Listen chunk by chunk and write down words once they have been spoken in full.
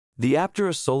The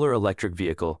Aptera solar electric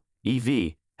vehicle,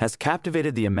 EV, has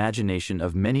captivated the imagination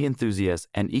of many enthusiasts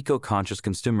and eco-conscious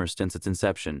consumers since its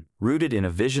inception. Rooted in a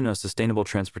vision of sustainable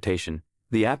transportation,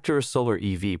 the Aptera solar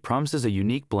EV promises a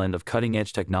unique blend of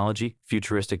cutting-edge technology,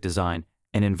 futuristic design,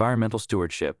 and environmental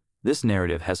stewardship. This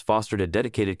narrative has fostered a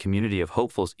dedicated community of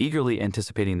hopefuls eagerly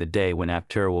anticipating the day when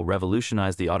Aptera will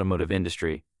revolutionize the automotive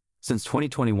industry. Since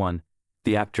 2021,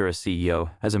 the Aptera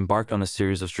CEO has embarked on a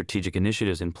series of strategic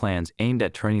initiatives and plans aimed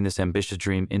at turning this ambitious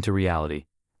dream into reality.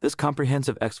 This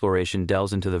comprehensive exploration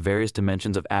delves into the various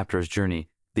dimensions of Aptera's journey,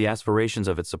 the aspirations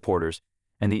of its supporters,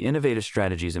 and the innovative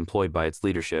strategies employed by its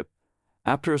leadership.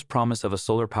 Aptera's promise of a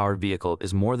solar-powered vehicle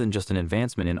is more than just an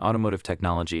advancement in automotive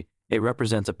technology. It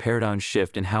represents a paradigm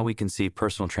shift in how we conceive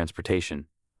personal transportation.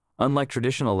 Unlike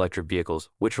traditional electric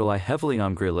vehicles, which rely heavily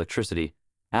on grid electricity,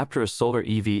 Aptera's solar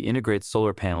EV integrates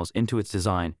solar panels into its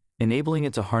design, enabling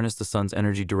it to harness the sun's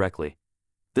energy directly.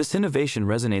 This innovation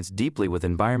resonates deeply with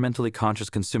environmentally conscious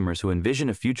consumers who envision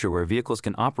a future where vehicles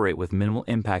can operate with minimal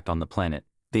impact on the planet.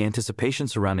 The anticipation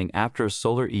surrounding Aptera's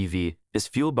solar EV is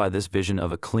fueled by this vision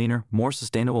of a cleaner, more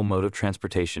sustainable mode of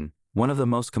transportation. One of the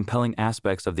most compelling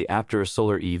aspects of the Aptera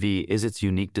solar EV is its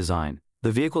unique design.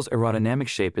 The vehicle's aerodynamic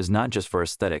shape is not just for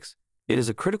aesthetics, it is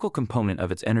a critical component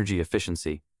of its energy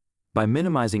efficiency. By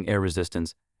minimizing air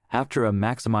resistance, Aptera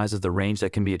maximizes the range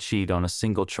that can be achieved on a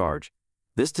single charge.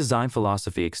 This design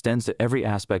philosophy extends to every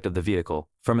aspect of the vehicle,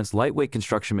 from its lightweight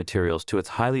construction materials to its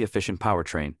highly efficient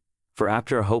powertrain. For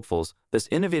Aptera hopefuls, this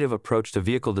innovative approach to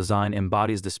vehicle design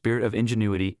embodies the spirit of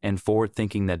ingenuity and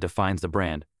forward-thinking that defines the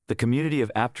brand. The community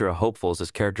of Aptera hopefuls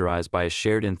is characterized by a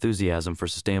shared enthusiasm for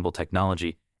sustainable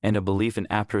technology and a belief in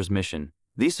Aptera's mission.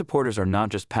 These supporters are not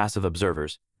just passive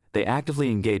observers. They actively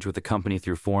engage with the company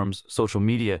through forums, social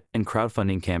media, and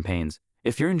crowdfunding campaigns.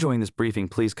 If you're enjoying this briefing,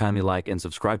 please kindly like and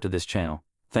subscribe to this channel.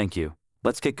 Thank you.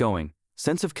 Let's get going.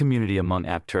 Sense of community among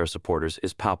Aptera supporters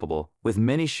is palpable, with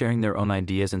many sharing their own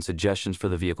ideas and suggestions for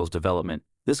the vehicle's development.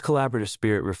 This collaborative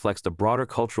spirit reflects the broader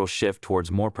cultural shift towards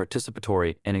more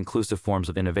participatory and inclusive forms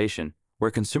of innovation,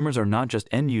 where consumers are not just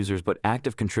end users but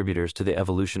active contributors to the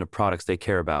evolution of products they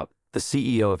care about. The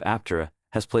CEO of Aptera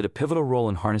has played a pivotal role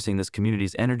in harnessing this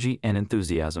community's energy and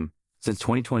enthusiasm. Since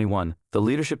 2021, the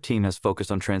leadership team has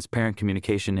focused on transparent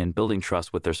communication and building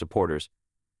trust with their supporters.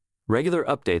 Regular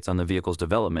updates on the vehicle's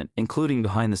development, including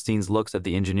behind-the-scenes looks at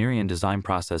the engineering and design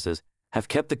processes, have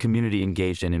kept the community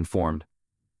engaged and informed.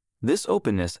 This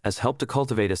openness has helped to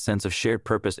cultivate a sense of shared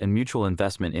purpose and mutual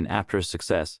investment in Aptera's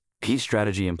success. Key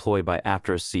strategy employed by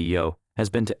Aptera's CEO has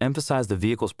been to emphasize the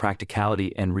vehicle's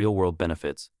practicality and real-world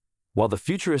benefits. While the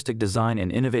futuristic design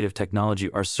and innovative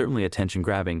technology are certainly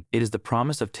attention-grabbing, it is the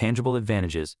promise of tangible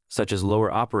advantages, such as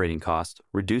lower operating costs,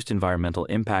 reduced environmental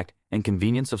impact, and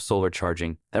convenience of solar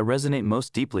charging, that resonate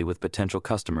most deeply with potential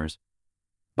customers.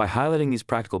 By highlighting these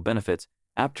practical benefits,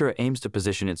 Aptera aims to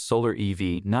position its solar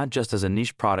EV not just as a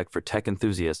niche product for tech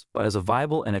enthusiasts, but as a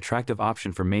viable and attractive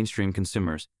option for mainstream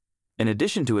consumers. In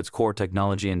addition to its core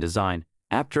technology and design,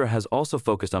 Aptera has also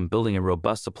focused on building a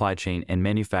robust supply chain and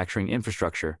manufacturing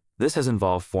infrastructure. This has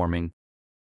involved forming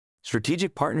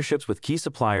strategic partnerships with key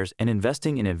suppliers and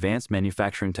investing in advanced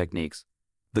manufacturing techniques.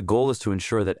 The goal is to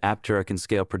ensure that Aptera can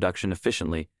scale production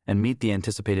efficiently and meet the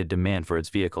anticipated demand for its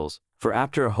vehicles. For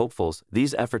Aptera hopefuls,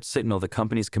 these efforts signal the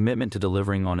company's commitment to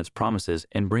delivering on its promises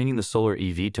and bringing the solar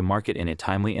EV to market in a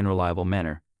timely and reliable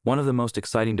manner. One of the most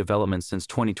exciting developments since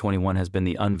 2021 has been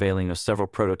the unveiling of several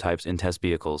prototypes in test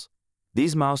vehicles.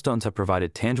 These milestones have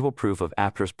provided tangible proof of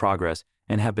Aptera's progress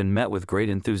and have been met with great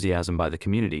enthusiasm by the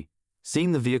community.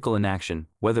 Seeing the vehicle in action,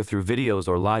 whether through videos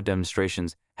or live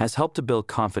demonstrations, has helped to build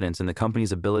confidence in the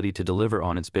company's ability to deliver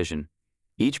on its vision.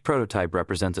 Each prototype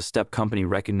represents a step. Company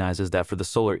recognizes that for the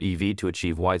solar EV to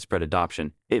achieve widespread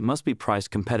adoption, it must be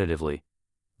priced competitively.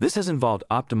 This has involved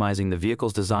optimizing the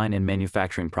vehicle's design and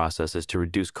manufacturing processes to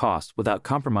reduce costs without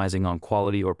compromising on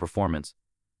quality or performance.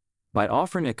 By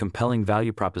offering a compelling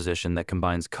value proposition that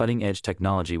combines cutting-edge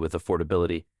technology with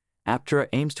affordability, Aptera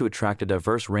aims to attract a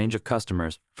diverse range of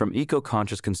customers, from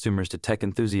eco-conscious consumers to tech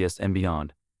enthusiasts and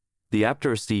beyond. The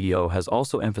Aptera CEO has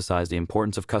also emphasized the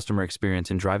importance of customer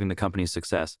experience in driving the company's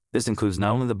success. This includes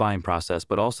not only the buying process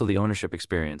but also the ownership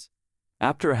experience.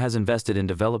 Aptera has invested in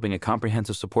developing a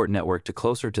comprehensive support network to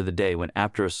closer to the day when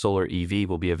Aptera's solar EV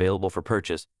will be available for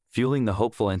purchase, fueling the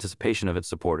hopeful anticipation of its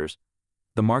supporters.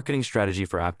 The marketing strategy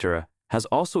for Aptera has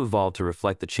also evolved to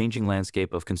reflect the changing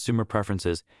landscape of consumer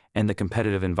preferences and the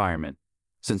competitive environment.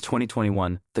 Since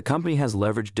 2021, the company has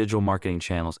leveraged digital marketing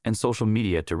channels and social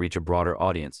media to reach a broader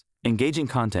audience. Engaging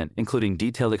content, including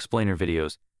detailed explainer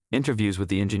videos, interviews with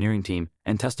the engineering team,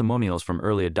 and testimonials from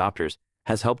early adopters,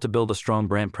 has helped to build a strong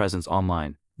brand presence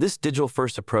online. This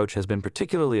digital-first approach has been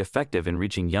particularly effective in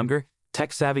reaching younger,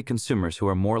 tech-savvy consumers who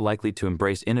are more likely to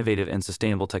embrace innovative and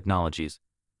sustainable technologies.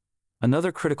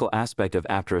 Another critical aspect of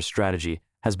Aptera's strategy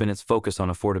has been its focus on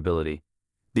affordability.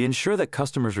 They ensure that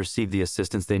customers receive the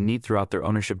assistance they need throughout their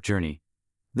ownership journey.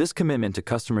 This commitment to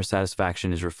customer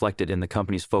satisfaction is reflected in the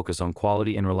company's focus on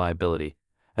quality and reliability,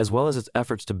 as well as its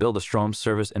efforts to build a strong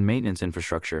service and maintenance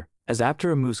infrastructure. As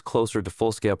Aptera moves closer to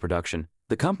full-scale production,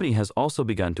 the company has also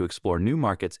begun to explore new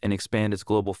markets and expand its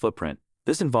global footprint.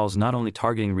 This involves not only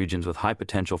targeting regions with high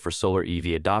potential for solar EV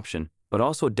adoption, but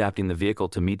also adapting the vehicle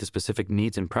to meet the specific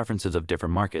needs and preferences of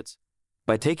different markets.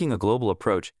 By taking a global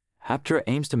approach, Aptera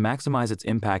aims to maximize its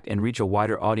impact and reach a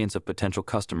wider audience of potential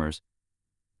customers.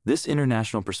 This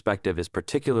international perspective is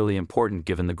particularly important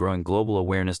given the growing global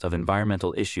awareness of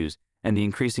environmental issues and the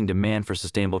increasing demand for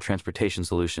sustainable transportation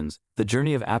solutions. The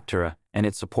journey of Aptera and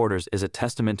its supporters is a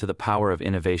testament to the power of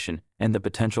innovation and the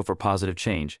potential for positive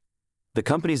change. The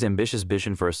company's ambitious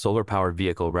vision for a solar-powered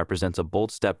vehicle represents a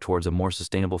bold step towards a more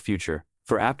sustainable future.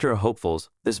 For Aptera hopefuls,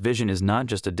 this vision is not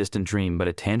just a distant dream but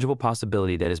a tangible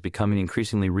possibility that is becoming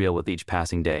increasingly real with each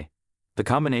passing day. The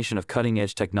combination of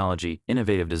cutting-edge technology,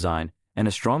 innovative design, and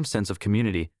a strong sense of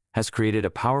community has created a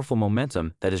powerful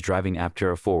momentum that is driving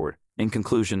Aptera forward. In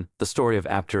conclusion, the story of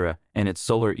Aptera and its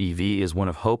solar EV is one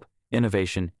of hope,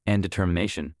 innovation, and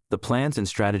determination. The plans and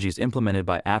strategies implemented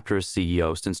by Aptera's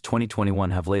CEO since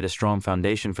 2021 have laid a strong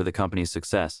foundation for the company's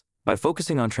success. By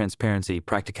focusing on transparency,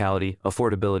 practicality,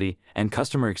 affordability, and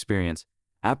customer experience,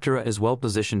 Aptera is well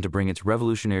positioned to bring its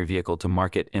revolutionary vehicle to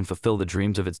market and fulfill the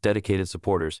dreams of its dedicated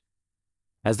supporters.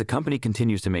 As the company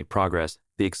continues to make progress,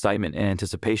 the excitement and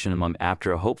anticipation among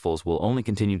Aptera hopefuls will only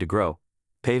continue to grow,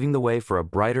 paving the way for a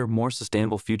brighter, more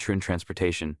sustainable future in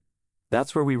transportation.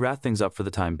 That's where we wrap things up for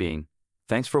the time being.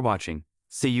 Thanks for watching.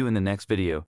 See you in the next video.